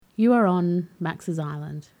You are on Max's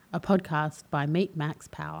Island, a podcast by Meet Max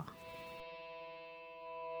Power.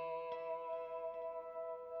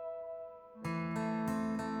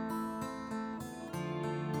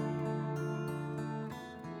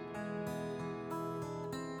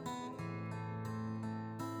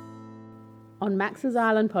 On Max's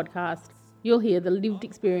Island podcast, you'll hear the lived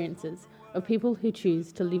experiences of people who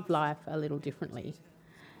choose to live life a little differently.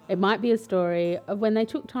 It might be a story of when they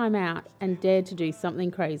took time out and dared to do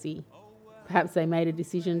something crazy. Perhaps they made a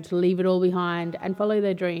decision to leave it all behind and follow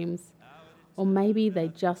their dreams. Or maybe they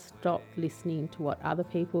just stopped listening to what other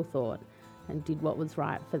people thought and did what was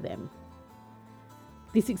right for them.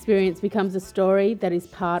 This experience becomes a story that is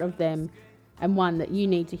part of them and one that you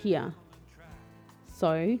need to hear.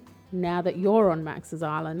 So, now that you're on Max's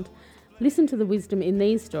Island, listen to the wisdom in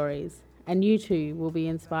these stories and you too will be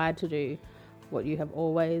inspired to do what you have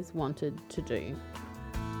always wanted to do.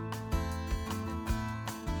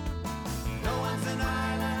 No one's an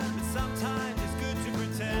island, but sometimes it's good to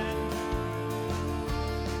pretend.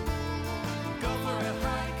 Go for a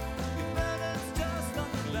hike, your burdens just on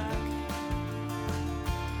the back.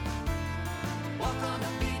 Walk on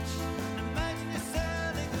the beach, imagine you're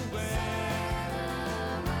sailing away.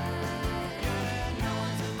 Yeah, no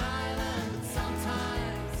one's an island,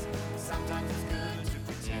 but sometimes it's good to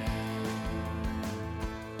pretend.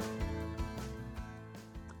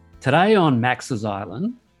 Today on Max's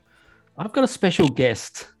Island, I've got a special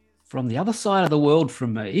guest from the other side of the world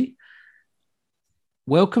from me.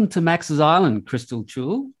 Welcome to Max's Island, Crystal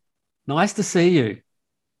Chul. Nice to see you.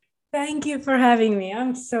 Thank you for having me.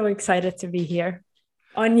 I'm so excited to be here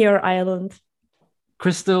on your island.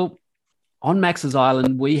 Crystal, on Max's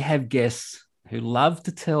Island, we have guests who love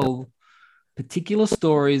to tell particular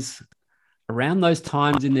stories around those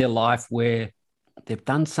times in their life where they've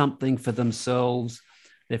done something for themselves.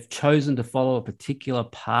 They've chosen to follow a particular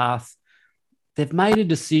path. They've made a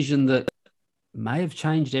decision that may have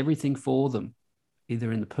changed everything for them,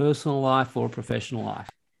 either in the personal life or professional life.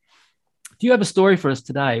 Do you have a story for us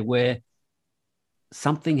today where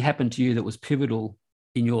something happened to you that was pivotal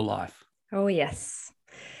in your life? Oh, yes.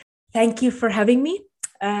 Thank you for having me.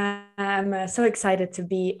 I'm so excited to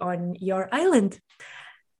be on your island.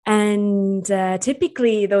 And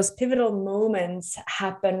typically those pivotal moments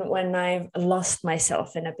happen when I've lost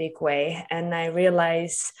myself in a big way and I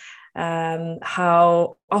realize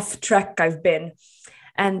how off track I've been.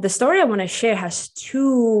 And the story I want to share has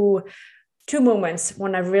two moments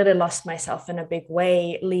when I really lost myself in a big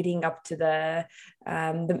way leading up to the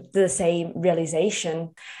same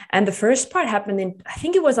realization. And the first part happened in, I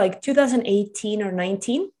think it was like 2018 or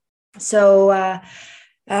 19. So,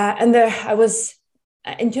 I was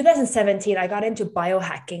in 2017, I got into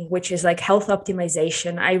biohacking, which is like health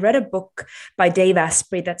optimization. I read a book by Dave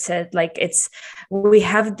Asprey that said like we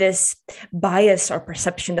have this bias or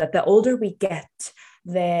perception that the older we get,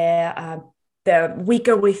 the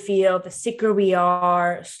weaker we feel, the sicker we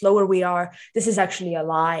are, slower we are. This is actually a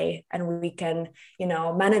lie. And we can,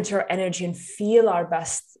 manage our energy and feel our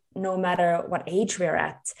best no matter what age we're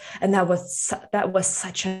at. And that was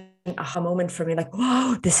such an aha moment for me, like,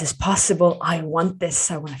 whoa, this is possible. I want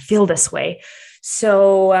this. I want to feel this way.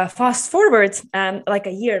 So fast forward, like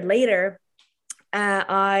a year later,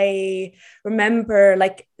 I remember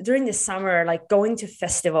like during the summer, like going to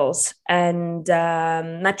festivals and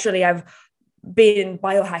naturally I've been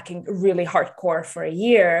biohacking really hardcore for a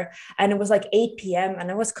year and it was like 8 p.m.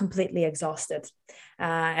 and I was completely exhausted.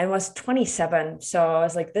 And I was 27. So I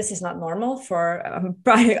was like, this is not normal for,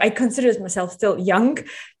 I consider myself still young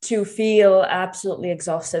to feel absolutely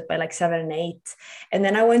exhausted by like 7 and 8. And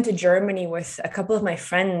then I went to Germany with a couple of my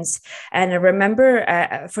friends. And I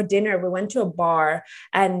remember for dinner, we went to a bar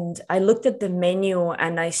and I looked at the menu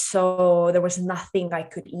and I saw there was nothing I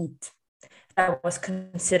could eat that was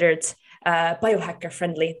considered biohacker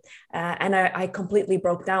friendly. And I completely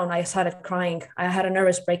broke down. I started crying. I had a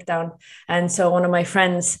nervous breakdown. And so one of my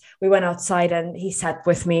friends, we went outside and he sat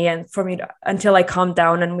with me and until I calmed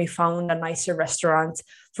down and we found a nicer restaurant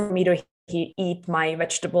for me to eat my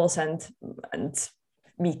vegetables and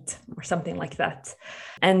meat or something like that.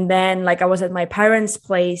 And then like I was at my parents'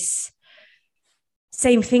 place.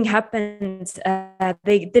 Same thing happened.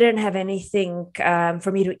 They didn't have anything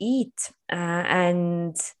for me to eat.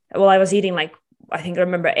 I was eating like, I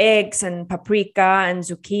remember eggs and paprika and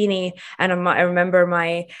zucchini. And I remember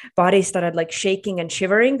my body started like shaking and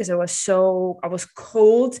shivering because I was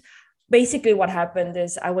cold. Basically what happened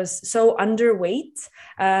is I was so underweight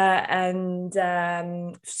and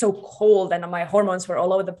so cold and my hormones were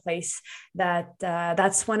all over the place that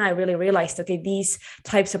that's when I really realized, okay, these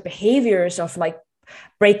types of behaviors of like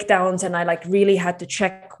breakdowns, and I like really had to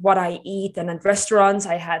check what I eat. And at restaurants,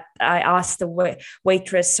 I asked the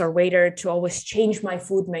waitress or waiter to always change my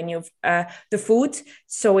food menu, the food,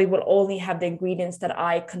 so it will only have the ingredients that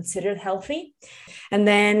I considered healthy. And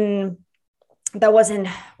then that was in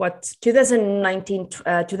 2019,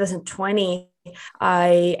 2020.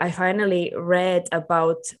 I finally read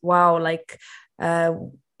about, wow, like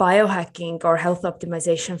biohacking or health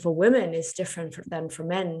optimization for women is different than for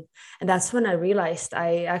men. And that's when I realized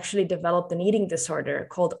I actually developed an eating disorder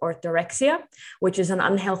called orthorexia, which is an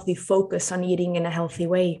unhealthy focus on eating in a healthy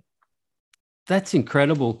way. That's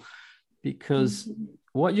incredible, because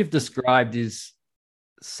what you've described is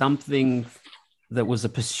something that was a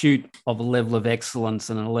pursuit of a level of excellence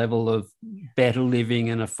and a level of better living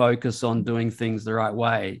and a focus on doing things the right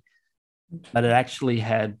way. But it actually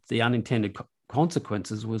had the unintended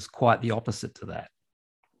consequences was quite the opposite to that.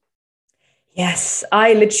 Yes,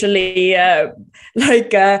 I literally I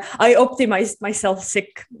optimized myself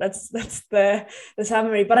sick. That's the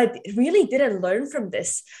summary. But I really didn't learn from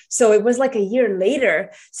this. So it was like a year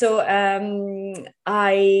later. So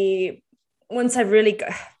once I really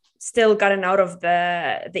still gotten out of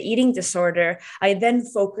the eating disorder, I then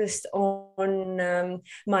focused on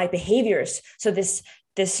my behaviors. So this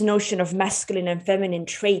notion of masculine and feminine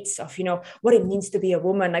traits of, what it means to be a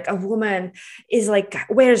woman. Like a woman is like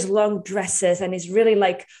wears long dresses and is really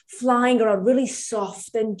like flying around, really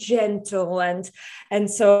soft and gentle. And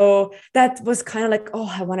so that was kind of like,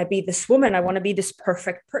 oh, I want to be this woman. I want to be this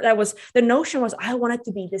perfect that was the notion was I wanted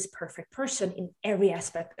to be this perfect person in every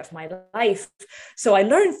aspect of my life. So I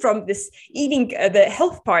learned from this eating, the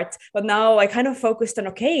health part, but now I kind of focused on,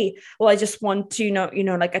 okay, well, I just want to,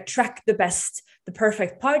 like attract the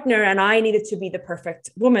perfect partner, and I needed to be the perfect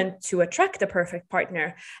woman to attract the perfect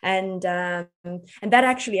partner. And that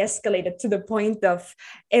actually escalated to the point of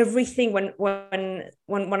everything when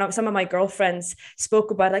some of my girlfriends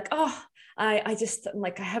spoke about like, oh, I just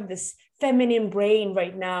like I have this feminine brain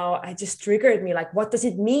right now. I just triggered me. Like, what does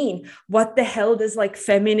it mean? What the hell does like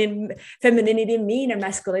femininity mean and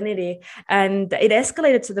masculinity? And it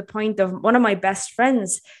escalated to the point of one of my best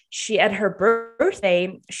friends. She, at her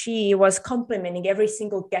birthday, she was complimenting every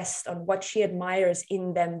single guest on what she admires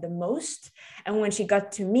in them the most. And when she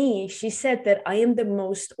got to me, she said that I am the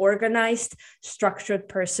most organized, structured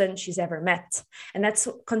person she's ever met. And that's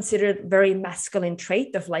considered very masculine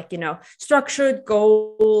trait of like, structured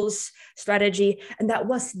goals, strategy. And that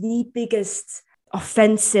was the biggest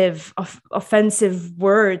offensive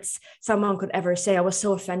words someone could ever say. I was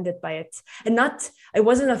so offended by it. And I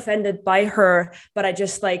wasn't offended by her, but I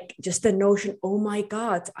just the notion, oh my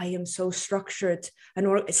God, I am so structured.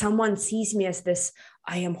 And someone sees me as this,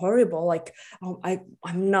 I am horrible. Like,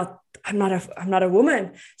 I'm not a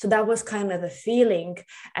woman. So that was kind of the feeling.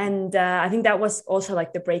 And I think that was also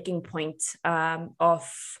like the breaking point of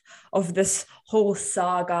this whole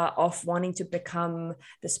saga of wanting to become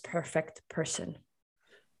this perfect person.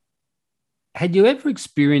 Had you ever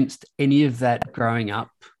experienced any of that growing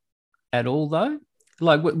up at all, though?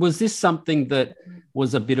 Like, was this something that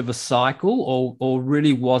was a bit of a cycle, or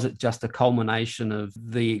really was it just a culmination of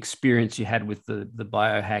the experience you had with the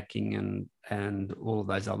biohacking and all of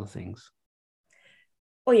those other things?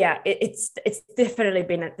 Oh yeah, it's definitely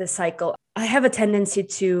been the cycle. I have a tendency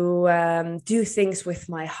to do things with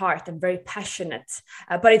my heart. I'm very passionate,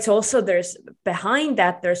 but it's also there's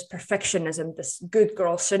perfectionism, this good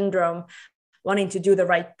girl syndrome, wanting to do the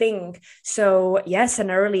right thing. So yes,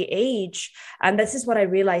 an early age. And this is what I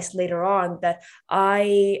realized later on, that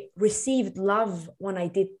I received love when I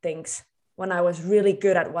did things, when I was really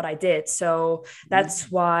good at what I did. So that's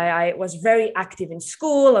why I was very active in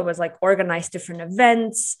school. I was like organized different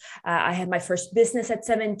events. I had my first business at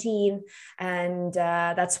 17. And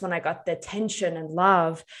that's when I got the attention and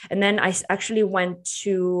love. And then I actually went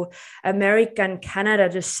to America and Canada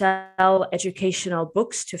to sell educational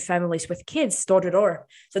books to families with kids, door to door.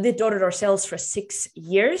 So I did door-to-door sales for 6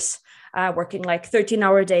 years. Working like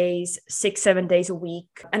 13-hour days, 6-7 days a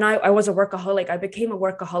week. And I was a workaholic. I became a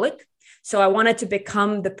workaholic. So I wanted to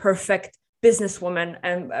become the perfect businesswoman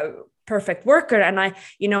and perfect worker. And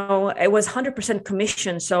it was 100%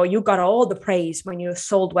 commission. So you got all the praise when you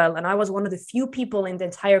sold well. And I was one of the few people in the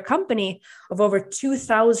entire company of over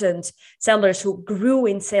 2,000 sellers who grew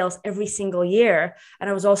in sales every single year. And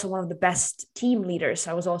I was also one of the best team leaders.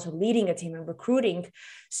 I was also leading a team and recruiting.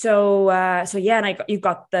 So yeah, and you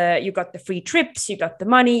got the free trips, you got the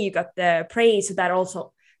money, you got the praise. So that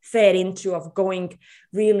also fed into, of going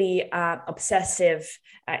really obsessive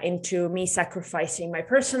into me sacrificing my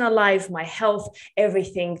personal life, my health,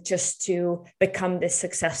 everything, just to become this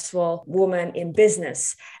successful woman in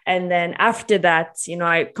business. And then after that,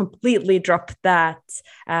 I completely dropped that.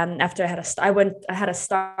 After I had a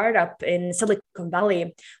startup in Silicon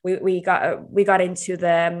Valley. We got into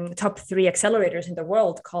the top 3 accelerators in the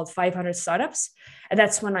world called 500 Startups. And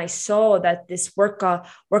that's when I saw that this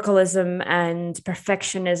workaholism and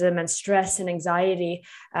perfectionism and stress and anxiety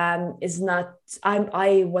is not,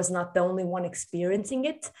 I was not the only one experiencing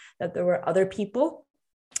it, that there were other people.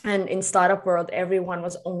 And in startup world, everyone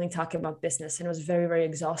was only talking about business, and it was very, very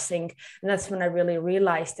exhausting. And that's when I really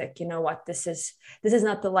realized that, this is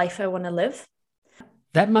not the life I want to live.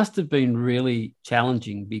 That must have been really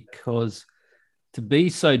challenging, because to be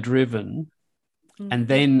so driven and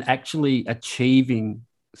then actually achieving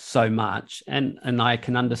so much, and I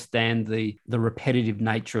can understand the repetitive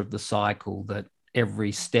nature of the cycle, that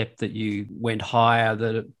every step that you went higher,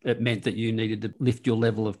 that it meant that you needed to lift your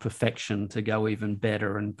level of perfection to go even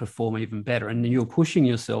better and perform even better. And you're pushing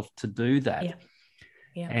yourself to do that.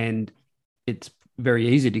 Yeah. And it's very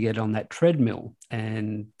easy to get on that treadmill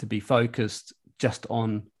and to be focused just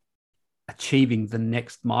on achieving the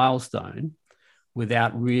next milestone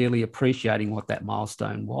without really appreciating what that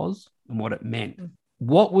milestone was and what it meant.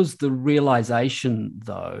 What was the realization,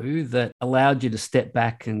 though, that allowed you to step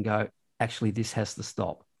back and go, actually, this has to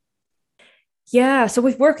stop? Yeah. So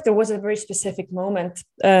with work, there was a very specific moment.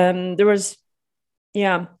 So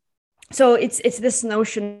it's this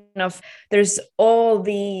notion of, there's all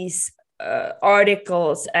these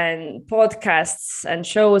articles and podcasts and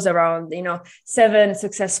shows around 7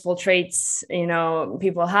 successful traits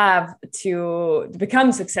people have to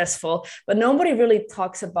become successful, but nobody really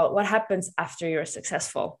talks about what happens after you're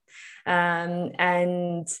successful.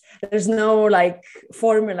 And there's no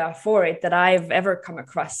formula for it that I've ever come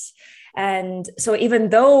across. And so even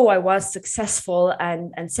though I was successful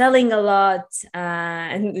and selling a lot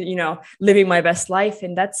and living my best life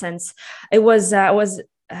in that sense, I was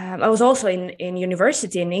also in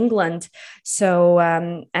university in England. So,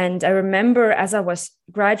 and I remember as I was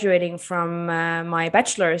graduating from my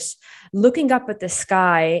bachelor's, looking up at the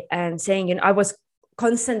sky and saying, I was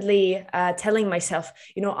constantly telling myself,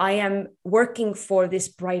 I am working for this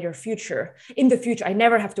brighter future. In the future, I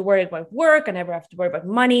never have to worry about work. I never have to worry about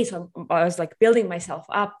money. So I was building myself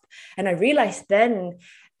up. And I realized then,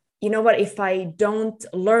 if I don't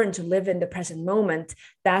learn to live in the present moment,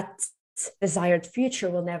 that desired future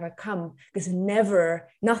will never come, because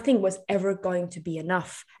nothing was ever going to be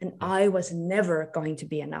enough, and I was never going to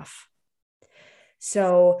be enough.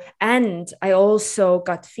 So, and I also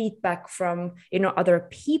got feedback from other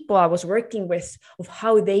people I was working with of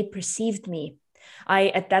how they perceived me.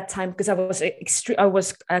 At that time, because I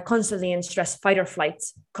was constantly in stress, fight or flight,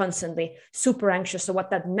 constantly super anxious. So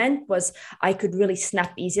what that meant was I could really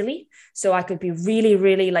snap easily. So I could be really,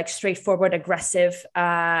 really straightforward, aggressive,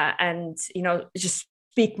 and just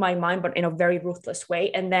speak my mind, but in a very ruthless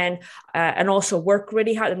way. And then and also work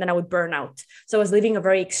really hard, and then I would burn out. So I was living a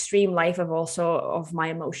very extreme life of my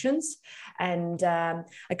emotions. And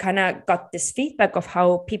I kind of got this feedback of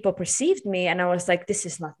how people perceived me, and I was like, this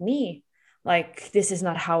is not me. This is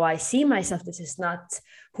not how I see myself. This is not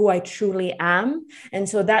who I truly am. And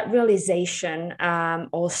so that realization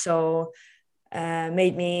also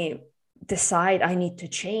made me decide I need to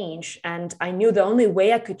change. And I knew the only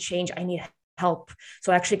way I could change, I need help.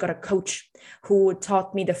 So I actually got a coach who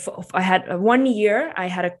taught me I had 1 year, I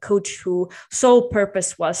had a coach whose sole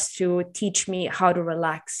purpose was to teach me how to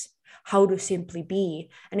relax, how to simply be.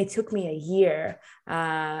 And it took me a year.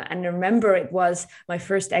 And I remember it was my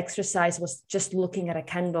first exercise was just looking at a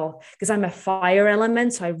candle, because I'm a fire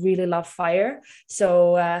element. So I really love fire.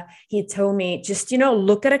 So he told me, just,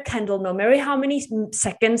 look at a candle, no matter how many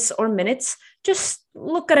seconds or minutes, just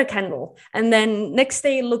look at a candle, and then next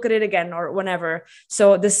day look at it again, or whenever.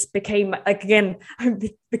 So this became again,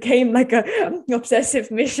 became a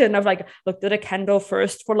obsessive mission of looked at a candle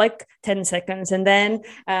first for 10 seconds, and then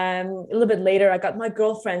a little bit later I got my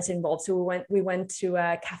girlfriends involved. So we went to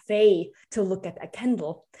a cafe to look at a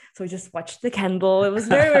candle. So we just watched the candle. It was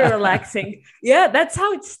very, very relaxing. Yeah, that's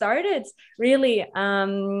how it started, really.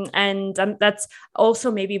 And that's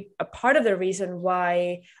also maybe a part of the reason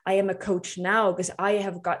why I am a coach now, because I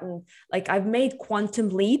have gotten, I've made quantum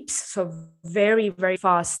leaps, so very, very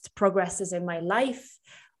fast progresses in my life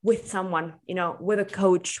with someone, with a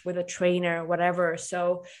coach, with a trainer, whatever.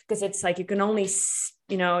 So, because it's you can only,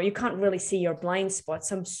 you can't really see your blind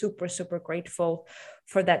spots. I'm super, super grateful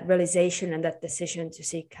for that realization and that decision to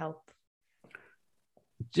seek help.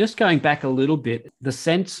 Just going back a little bit, the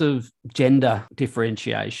sense of gender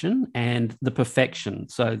differentiation and the perfection.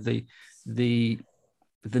 So the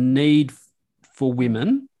need for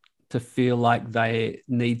women to feel like they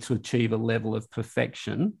need to achieve a level of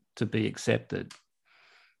perfection to be accepted.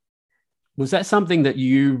 Was that something that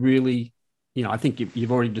you really, I think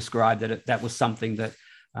you've already described that that was something that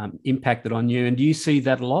impacted on you. And do you see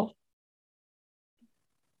that a lot?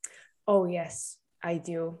 Oh, yes, I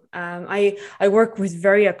do. I work with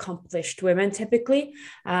very accomplished women, typically,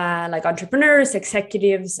 like entrepreneurs,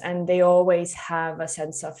 executives, and they always have a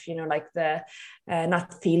sense of, like the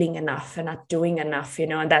not feeling enough and not doing enough,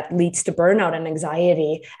 and that leads to burnout and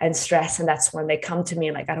anxiety and stress. And that's when they come to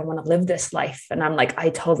me like, I don't want to live this life. And I'm like, I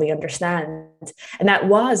totally understand. And that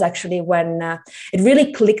was actually when it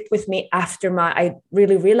really clicked with me after I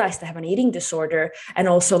really realized I have an eating disorder, and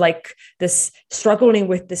also like this struggling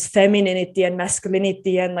with this femininity and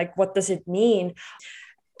masculinity and like, what does it mean?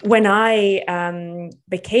 When I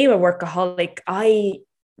became a workaholic, I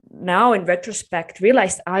now in retrospect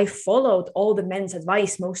realized I followed all the men's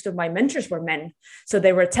advice. Most of my mentors were men. So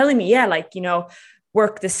they were telling me,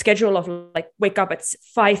 work the schedule of like wake up at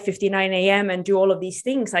 5:59 a.m. and do all of these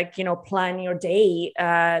things, like, plan your day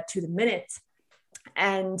to the minute.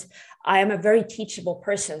 And I am a very teachable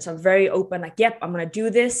person. So I'm very open, like, yep, I'm going to do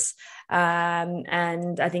this.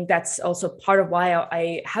 And I think that's also part of why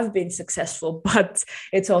I have been successful, but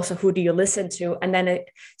it's also who do you listen to? And then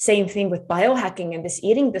same thing with biohacking and this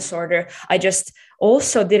eating disorder. I just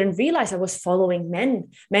also didn't realize I was following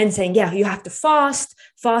men saying, yeah, you have to fast.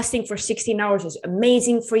 Fasting for 16 hours is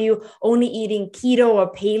amazing for you. Only eating keto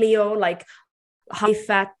or paleo, like high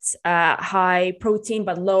fat, high protein,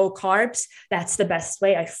 but low carbs. That's the best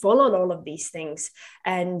way. I followed all of these things.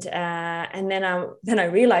 And then I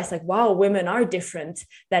realized like, wow, women are different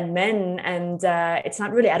than men. And it's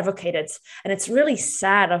not really advocated. And it's really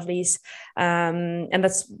sad of these. And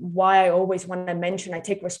that's why I always want to mention, I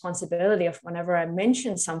take responsibility of whenever I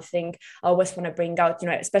mention something, I always want to bring out,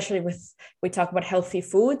 especially we talk about healthy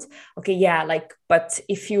food. Okay. Yeah. Like, but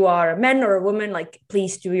if you are a man or a woman, like,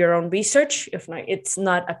 please do your own research. If not, it's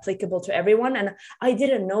not applicable to everyone. And I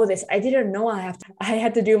didn't know this. I didn't know I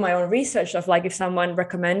had to do my own research of like, if someone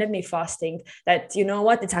recommended me fasting, that,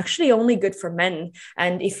 it's actually only good for men.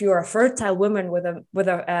 And if you're a fertile woman with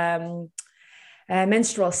a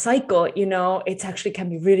menstrual cycle, it actually can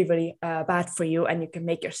be really, really bad for you, and you can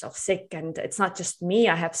make yourself sick. And it's not just me.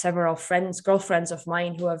 I have several girlfriends of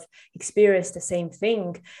mine who have experienced the same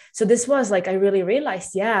thing. So this was like, I really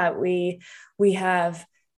realized, we have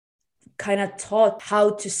kind of taught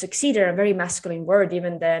how to succeed in a very masculine word.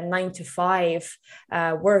 Even the 9 to 5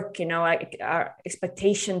 work, our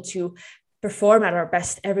expectation to perform at our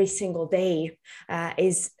best every single day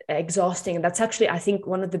is exhausting. And that's actually, I think,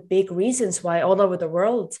 one of the big reasons why all over the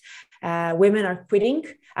world women are quitting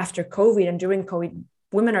after COVID and during COVID.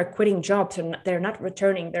 Women are quitting jobs and they're not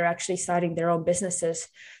returning. They're actually starting their own businesses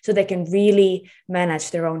so they can really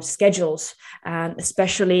manage their own schedules,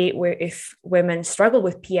 especially if women struggle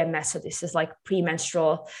with PMS. So this is like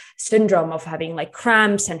premenstrual syndrome of having like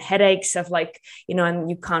cramps and headaches of like, and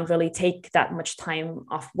you can't really take that much time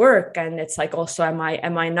off work. And it's like, also, am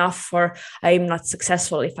I enough, or I'm not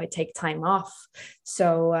successful if I take time off?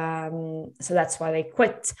 So that's why they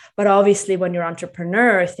quit. But obviously, when you're an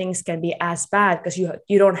entrepreneur, things can be as bad because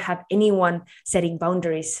you don't have anyone setting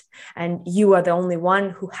boundaries, and you are the only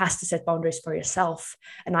one who has to set boundaries for yourself.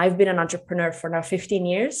 And I've been an entrepreneur for now 15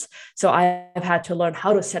 years, so I've had to learn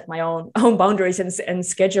how to set my own boundaries and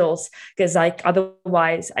schedules, because like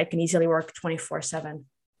otherwise I can easily work 24/7.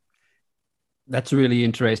 That's really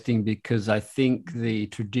interesting, because I think the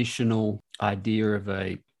traditional idea of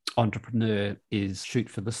a entrepreneur is shoot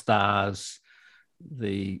for the stars,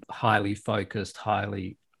 the highly focused,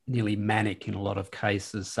 nearly manic in a lot of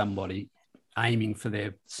cases, somebody aiming for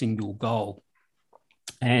their single goal.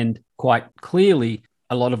 And quite clearly,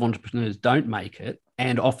 a lot of entrepreneurs don't make it.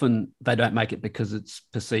 And often they don't make it because it's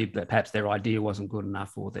perceived that perhaps their idea wasn't good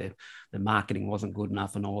enough, or their marketing wasn't good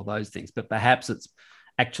enough, and all of those things. But perhaps it's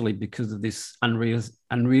actually because of this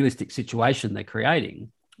unrealistic situation they're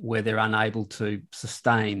creating, where they're unable to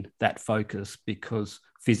sustain that focus because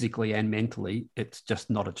physically and mentally it's just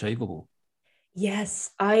not achievable.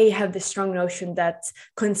 Yes, I have the strong notion that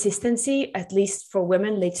consistency, at least for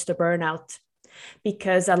women, leads to burnout.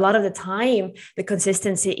 Because a lot of the time, the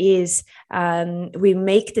consistency is we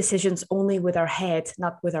make decisions only with our head,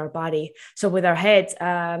 not with our body. So with our head,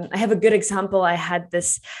 I have a good example. I had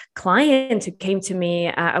this client who came to me,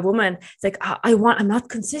 a woman. It's like, I'm not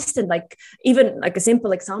consistent. Like, even like a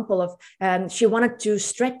simple example of she wanted to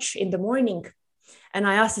stretch in the morning. And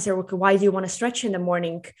I asked her, okay, why do you want to stretch in the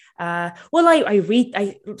morning? Well,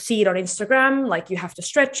 I see it on Instagram, like you have to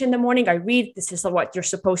stretch in the morning. I read, this is what you're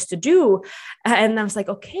supposed to do. And I was like,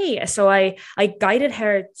 okay. So I guided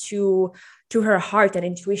her to her heart and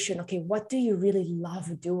intuition. Okay, what do you really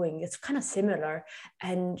love doing? It's kind of similar.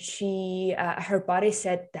 And her body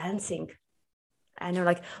said dancing. And I'm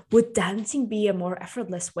like, would dancing be a more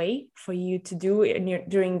effortless way for you to do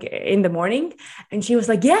in the morning? And she was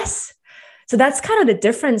like, yes. So that's kind of the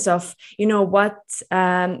difference of, what,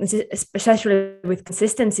 especially with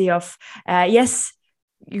consistency of, yes,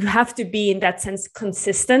 you have to be in that sense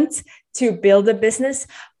consistent to build a business,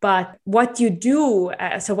 but what you do,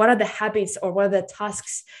 so what are the habits or what are the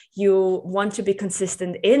tasks you want to be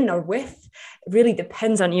consistent in or with, really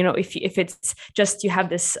depends on, if it's just you have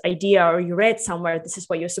this idea or you read somewhere, this is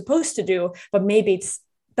what you're supposed to do, but maybe it's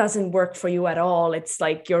doesn't work for you at all. It's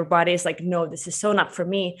like your body is like, no, this is so not for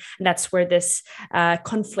me. And that's where this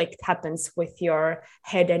conflict happens with your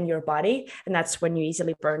head and your body. And that's when you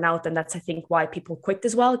easily burn out. And that's, I think, why people quit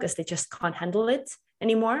as well, because they just can't handle it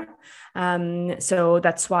anymore. So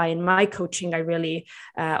that's why in my coaching, I really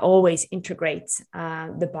always integrate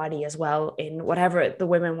the body as well in whatever the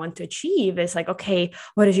women want to achieve. It's like, okay,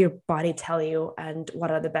 what does your body tell you? And what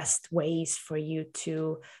are the best ways for you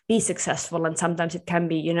to be successful? And sometimes it can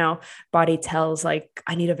be, body tells like,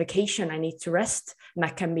 I need a vacation, I need to rest. And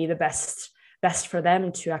that can be the best for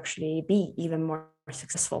them to actually be even more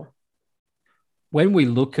successful. When we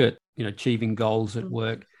look at, achieving goals at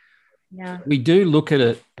work, yeah, we do look at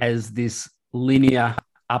it as this linear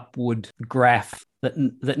upward graph that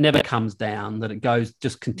never comes down, that it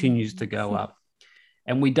just continues to go up.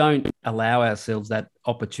 And we don't allow ourselves that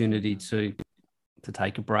opportunity to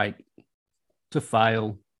take a break, to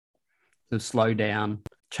fail, to slow down,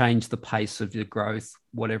 change the pace of your growth,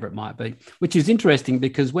 whatever it might be, which is interesting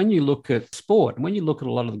because when you look at sport and when you look at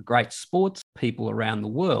a lot of the great sports people around the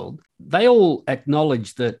world, they all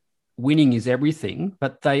acknowledge that winning is everything,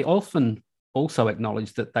 but they often also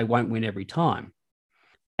acknowledge that they won't win every time,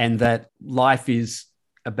 and that life is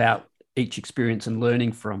about each experience and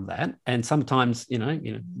learning from that. And sometimes,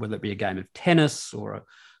 whether it be a game of tennis or a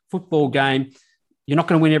football game, you're not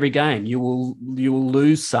going to win every game. You will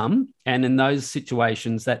lose some. And in those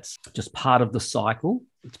situations, that's just part of the cycle.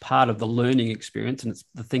 It's part of the learning experience, and it's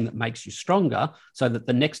the thing that makes you stronger, so that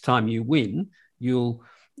the next time you win, you'll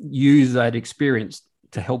use that experience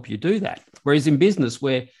to help you do that. Whereas in business,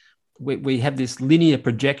 where we have this linear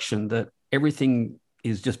projection that everything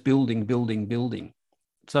is just building.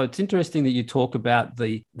 So it's interesting that you talk about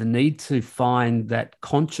the need to find that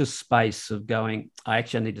conscious space of going, I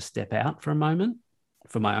actually need to step out for a moment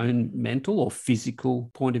for my own mental or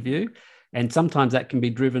physical point of view. And sometimes that can be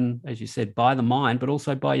driven, as you said, by the mind, but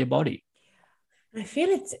also by your body. I feel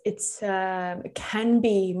it can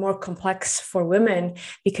be more complex for women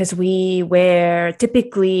because we wear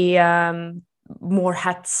typically more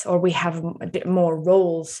hats, or we have more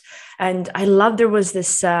roles. And I love, there was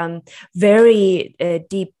this very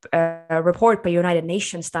deep report by United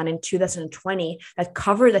Nations done in 2020 that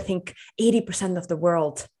covered, I think, 80% of the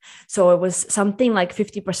world. So it was something like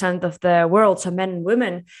 50% of the world, so men and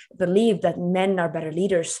women, believe that men are better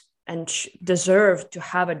leaders and deserve to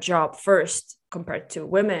have a job first compared to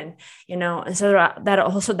women, and so that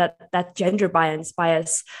also that gender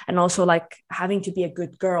bias, and also like having to be a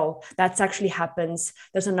good girl, that's actually happens.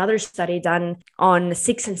 There's another study done on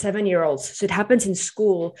 6 and 7 year olds. So it happens in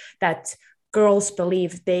school that girls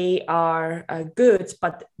believe they are good,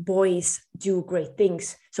 but boys do great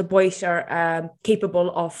things. So boys are capable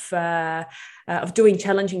of doing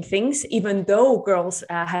challenging things, even though girls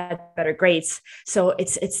had better grades. So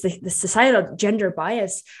it's the societal gender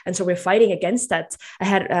bias, and so we're fighting against that. I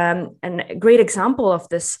had a great example of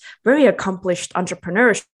this very accomplished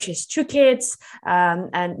entrepreneur. She has 2 kids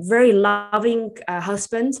and very loving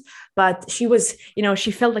husband, but she was,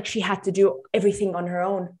 she felt like she had to do everything on her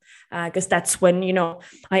own. Because that's when,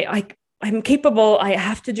 I'm capable. I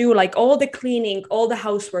have to do like all the cleaning, all the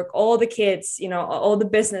housework, all the kids, all the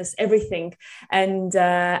business, everything. And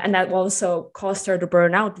that also caused her to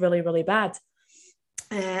burn out really, really bad.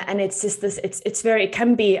 And it's just this, it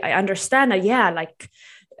can be, I understand that, like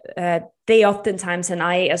they oftentimes, and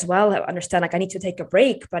I as well understand, like I need to take a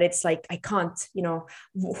break, but it's like, I can't,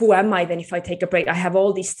 who am I then if I take a break? I have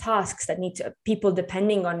all these tasks that need people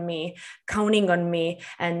depending on me, counting on me.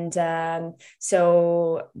 And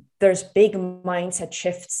so there's big mindset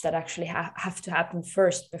shifts that actually have to happen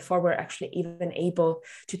first before we're actually even able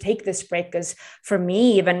to take this break. Because for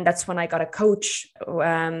me, even that's when I got a coach,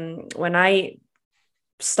 when I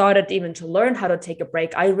started even to learn how to take a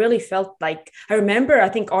break, I really felt like, I remember, I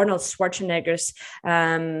think Arnold Schwarzenegger's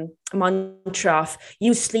mantra of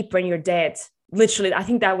 "you sleep when you're dead." Literally, I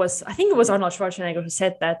think it was Arnold Schwarzenegger who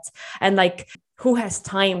said that. And like, who has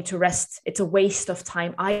time to rest? It's a waste of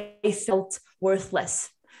time. I felt worthless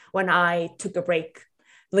when I took a break.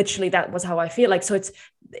 Literally, that was how I feel. Like, so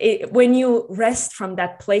when you rest from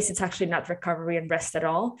that place, it's actually not recovery and rest at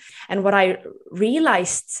all. And what I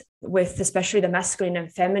realized with especially the masculine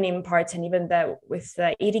and feminine parts, and even with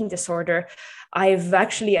the eating disorder, I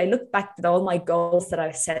look back at all my goals that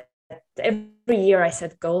I've set. Every year I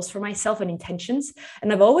set goals for myself and intentions.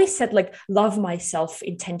 And I've always said like love myself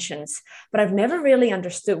intentions, but I've never really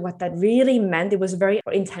understood what that really meant. It was very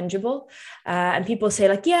intangible. And people say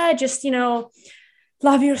like, yeah, just,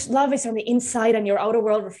 love is on the inside and your outer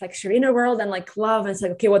world reflects your inner world, and like love. And it's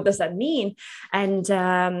like, okay, what does that mean? And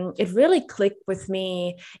it really clicked with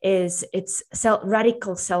me it's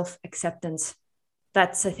radical self-acceptance.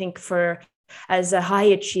 That's, I think, as a high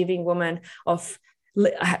achieving woman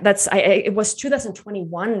it was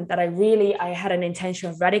 2021 that I had an intention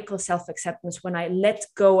of radical self-acceptance, when I let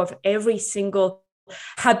go of every single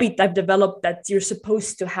habit I've developed that you're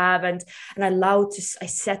supposed to have, and I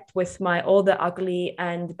sat with all the ugly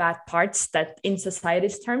and bad parts that in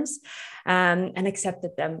society's terms, and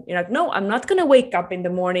accepted them. No, I'm not going to wake up in the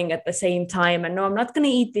morning at the same time, and no, I'm not going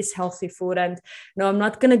to eat this healthy food, and no, I'm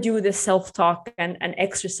not going to do this self-talk and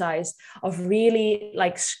exercise of really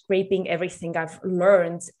like scraping everything I've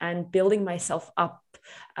learned and building myself up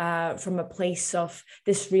from a place of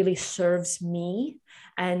this really serves me.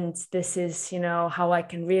 And this is, how I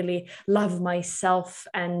can really love myself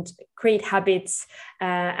and create habits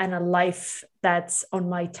and a life that's on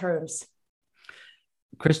my terms.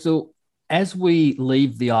 Crystal, as we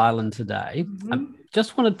leave the island today, I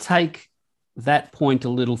just want to take that point a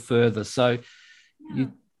little further. So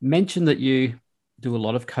you mentioned that you do a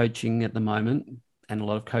lot of coaching at the moment, and a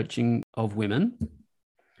lot of coaching of women.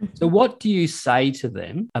 So what do you say to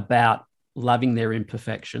them about loving their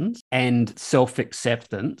imperfections and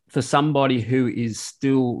self-acceptance for somebody who is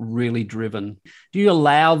still really driven? Do you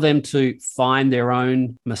allow them to find their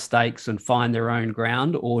own mistakes and find their own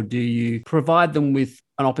ground, or do you provide them with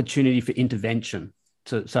an opportunity for intervention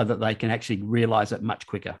so that they can actually realize it much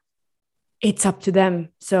quicker? It's up to them.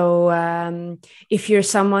 So if you're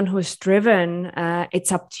someone who's driven,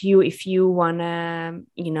 it's up to you if you want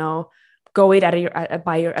to, go it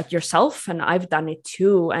at yourself. And I've done it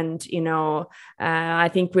too. And, I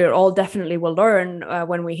think we're all definitely will learn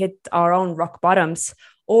when we hit our own rock bottoms,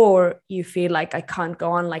 or you feel like I can't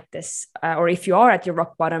go on like this. Or if you are at your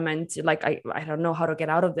rock bottom and like, I don't know how to get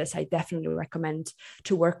out of this, I definitely recommend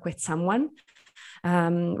to work with someone,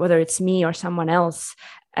 whether it's me or someone else.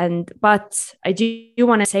 But I do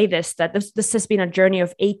want to say that this has been a journey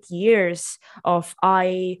of 8 years of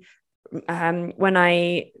when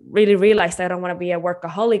I really realized I don't want to be a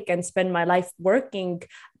workaholic and spend my life working,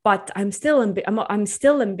 but I'm still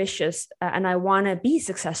ambitious and I want to be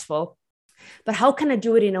successful. But how can I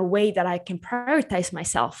do it in a way that I can prioritize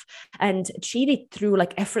myself and achieve it through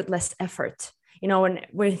like effortless effort?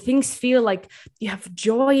 When things feel like you have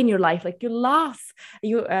joy in your life, like you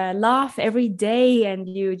laugh every day, and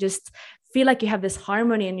you just feel like you have this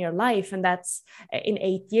harmony in your life. And that's in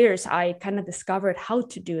 8 years, I kind of discovered how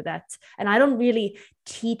to do that. And I don't really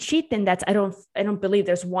teach it. And I don't believe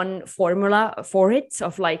there's one formula for it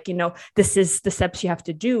of like, this is the steps you have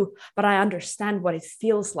to do, but I understand what it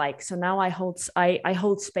feels like. So now I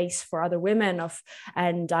hold space for other women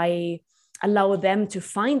and I allow them to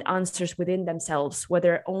find answers within themselves,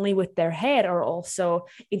 whether only with their head or also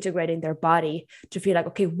integrating their body, to feel like,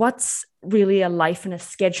 okay, what's really a life and a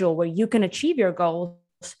schedule where you can achieve your goals,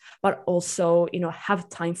 but also, have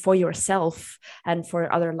time for yourself and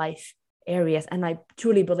for other life areas. And I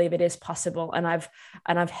truly believe it is possible. And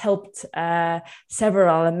I've helped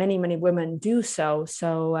several and many women do so.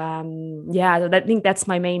 So I think that's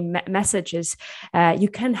my main message is you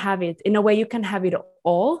can have it in a way, you can have it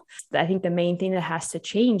all. I think the main thing that has to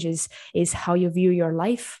change is how you view your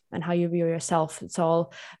life and how you view yourself. It's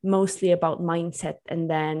all mostly about mindset. And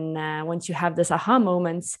then once you have those aha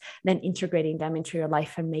moments, then integrating them into your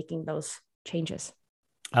life and making those changes.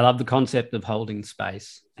 I love the concept of holding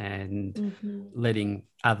space and letting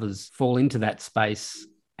others fall into that space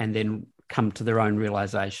and then come to their own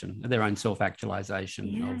realization, their own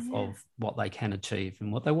self-actualization of what they can achieve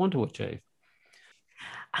and what they want to achieve.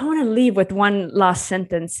 I want to leave with one last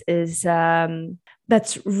sentence is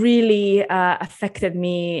that's really affected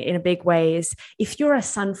me in a big way is, if you're a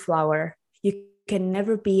sunflower, you can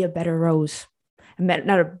never be a better rose.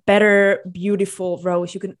 not a better, beautiful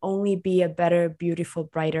rose. You can only be a better, beautiful,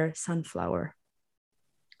 brighter sunflower.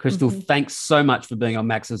 Crystal, thanks so much for being on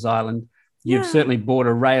Max's Island. You've Yeah. certainly brought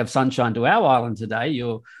a ray of sunshine to our island today.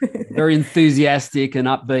 You're very enthusiastic and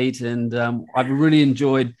upbeat, and I've really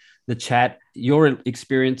enjoyed the chat, your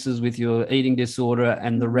experiences with your eating disorder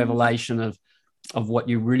and the revelation of what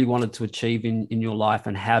you really wanted to achieve in your life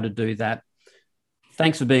and how to do that.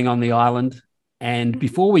 Thanks for being on the island. And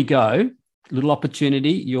before we go, little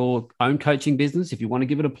opportunity, your own coaching business, if you want to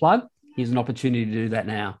give it a plug, here's an opportunity to do that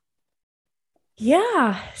now.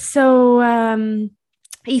 Yeah. So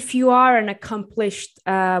if you are an accomplished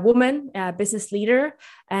woman, business leader,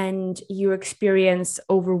 and you experience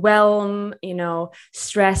overwhelm,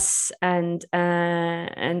 stress and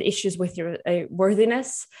issues with your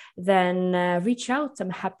worthiness, then reach out. I'm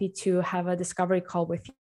happy to have a discovery call with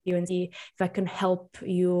you and see if I can help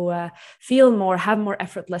you have more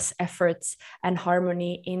effortless efforts and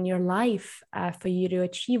harmony in your life for you to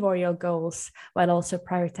achieve all your goals while also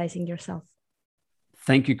prioritizing yourself.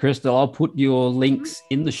 Thank you, Crystal. I'll put your links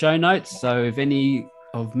in the show notes. So if any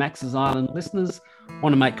of Max's Island listeners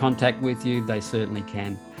want to make contact with you, they certainly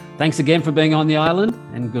can. Thanks again for being on the island,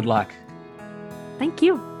 and good luck. Thank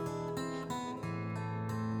you.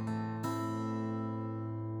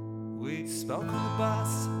 We spoke on the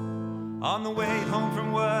bus on the way home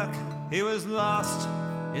from work. He was lost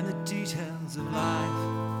in the details of life.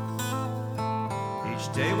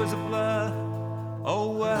 Each day was a blur,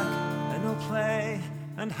 all work and no play.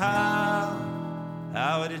 And how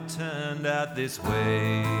it had turned out this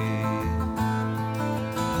way.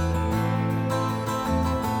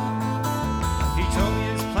 He told me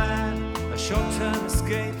his plan, a short-term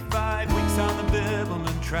escape, 5 weeks on the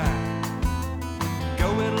Bibbulmun track.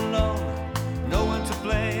 Go it alone, no one to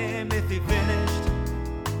blame if he finished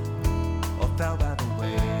or fell by the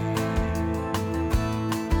way.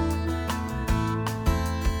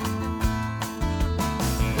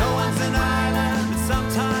 No one's an island, but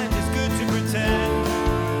sometimes it's good to pretend.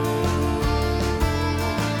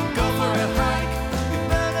 Go for a hike, your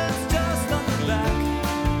burden's just on your back.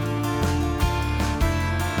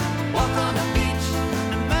 Walk on the beach,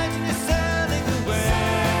 imagine you're sailing away.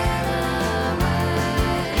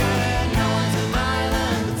 Yeah, no one's an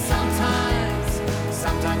island, but sometimes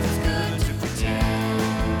it's good to pretend.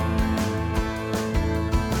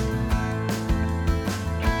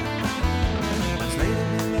 Much later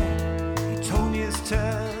we met, he told me his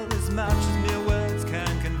tale as much as mere words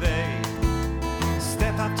can convey.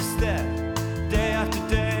 Step after step, day after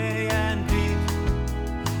day, and deep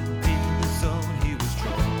in the zone he was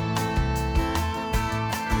drawn.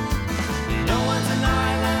 No one's an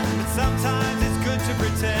island, but sometimes it's good to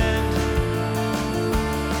pretend.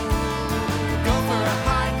 Go for a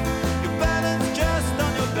hike, your burden's just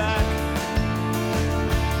on your back.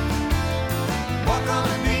 Walk on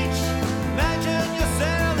the beach, imagine you're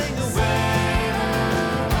sailing away.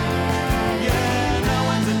 Yeah, no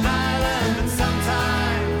one's an island, but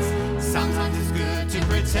sometimes it's good to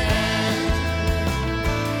pretend.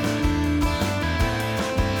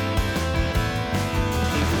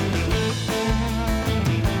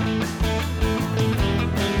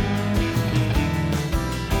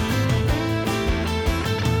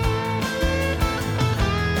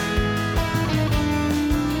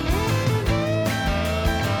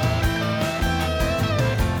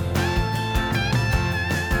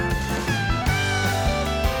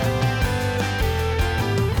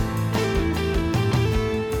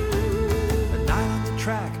 A night on the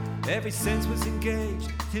track, every sense was engaged.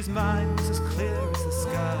 His mind was as clear as the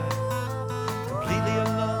sky. Completely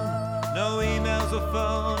alone, no emails or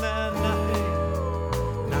phone, and